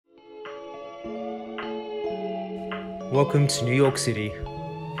Welcome to New York City.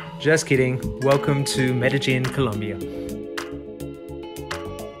 Just kidding, welcome to Medellin, Colombia.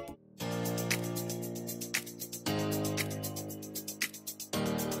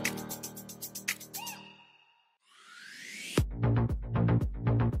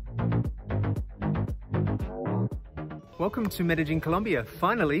 Welcome to Medellin, Colombia.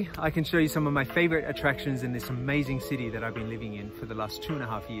 Finally, I can show you some of my favorite attractions in this amazing city that I've been living in for the last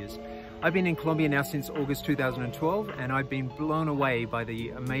 2.5 years. I've been in Colombia now since August 2012, and I've been blown away by the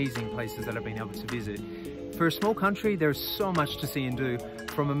amazing places that I've been able to visit. For a small country, there's so much to see and do,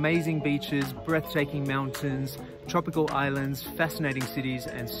 from amazing beaches, breathtaking mountains, tropical islands, fascinating cities,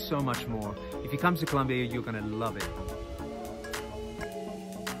 and so much more. If you come to Colombia, you're gonna love it.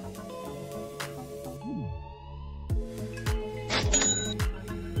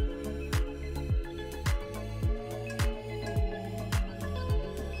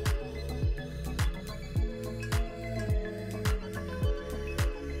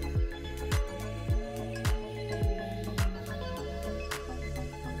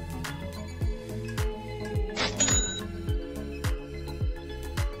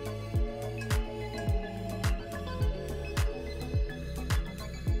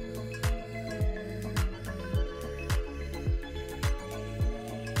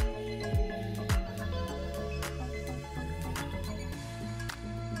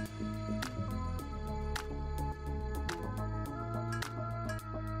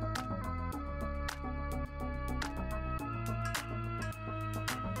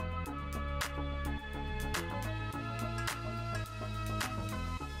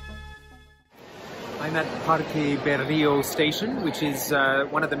 I'm at Parque Berrio station, which is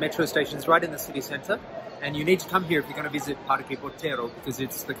one of the metro stations right in the city center. And you need to come here if you're going to visit Parque Botero because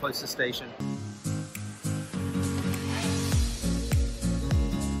it's the closest station.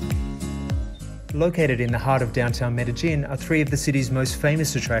 Located in the heart of downtown Medellin are three of the city's most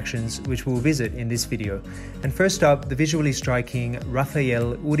famous attractions, which we'll visit in this video. And first up, the visually striking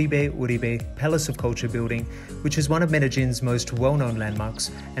Rafael Uribe Palace of Culture building, which is one of Medellin's most well-known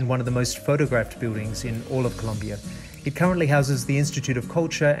landmarks and one of the most photographed buildings in all of Colombia. It currently houses the Institute of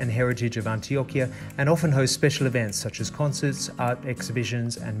Culture and Heritage of Antioquia and often hosts special events such as concerts, art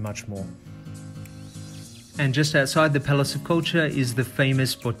exhibitions, and much more. And just outside the Palace of Culture is the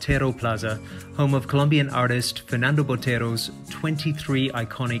famous Botero Plaza, home of Colombian artist Fernando Botero's 23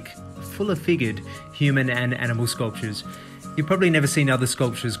 iconic, full-figured human and animal sculptures. You've probably never seen other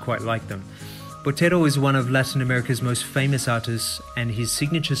sculptures quite like them. Botero is one of Latin America's most famous artists, and his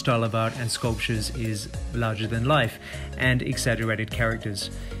signature style of art and sculptures is larger than life and exaggerated characters.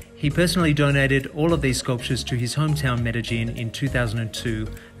 He personally donated all of these sculptures to his hometown Medellin in 2002,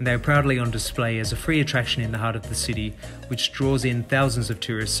 and they are proudly on display as a free attraction in the heart of the city, which draws in thousands of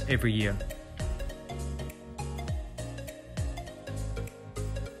tourists every year.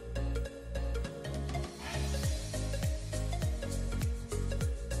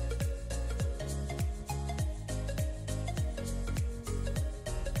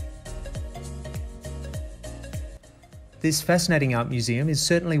 This fascinating art museum is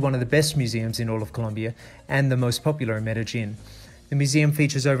certainly one of the best museums in all of Colombia and the most popular in Medellin. The museum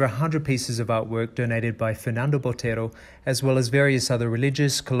features over 100 pieces of artwork donated by Fernando Botero, as well as various other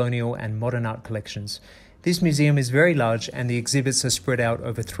religious, colonial, and modern art collections. This museum is very large and the exhibits are spread out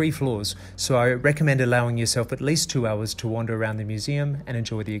over 3 floors, so I recommend allowing yourself at least 2 hours to wander around the museum and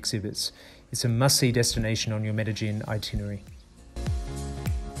enjoy the exhibits. It's a must-see destination on your Medellin itinerary.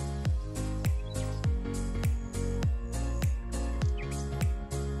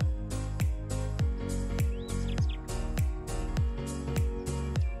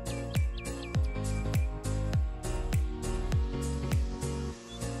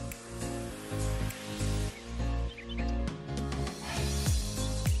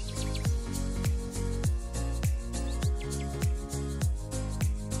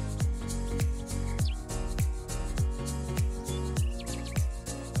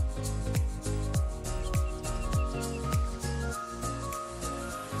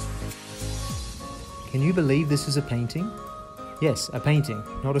 Can you believe this is a painting? Yes, a painting,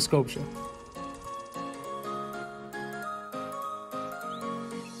 not a sculpture.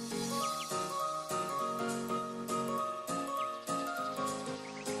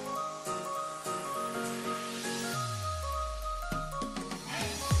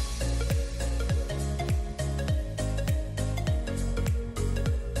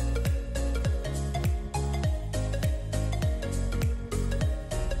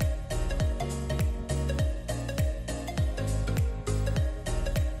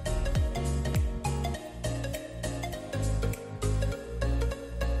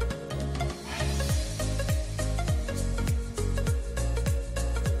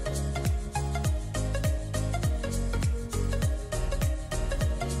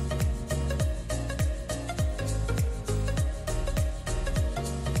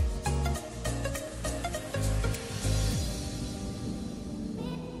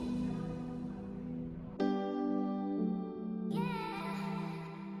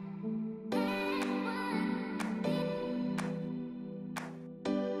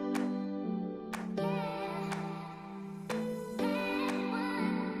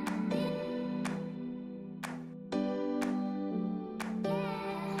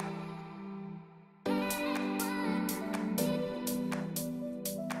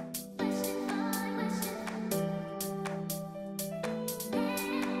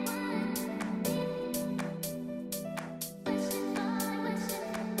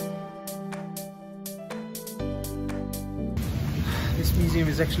 This museum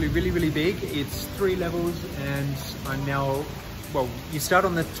is actually really big. It's 3 levels, and I'm now, well, you start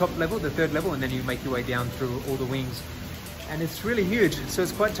on the top level, the 3rd level, and then you make your way down through all the wings. And it's really huge, so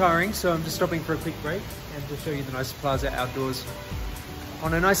it's quite tiring. So I'm just stopping for a quick break and to show you the nice plaza outdoors.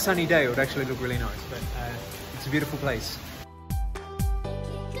 On a nice sunny day, it would actually look really nice, but it's a beautiful place.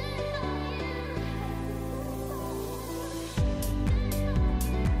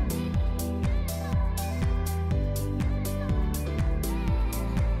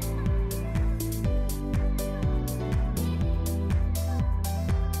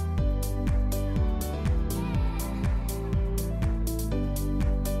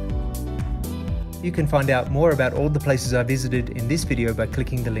 You can find out more about all the places I visited in this video by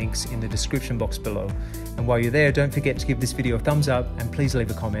clicking the links in the description box below. And while you're there, don't forget to give this video a thumbs up and please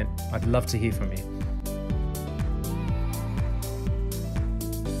leave a comment. I'd love to hear from you.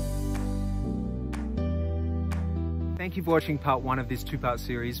 Thank you for watching part 1 of this 2-part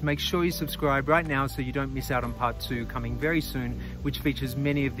series. Make sure you subscribe right now so you don't miss out on part 2 coming very soon, which features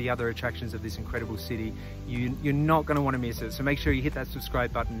many of the other attractions of this incredible city. You're not going to want to miss it, so make sure you hit that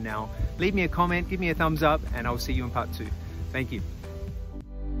subscribe button now. Leave me a comment, give me a thumbs up, and I'll see you in part 2. Thank you.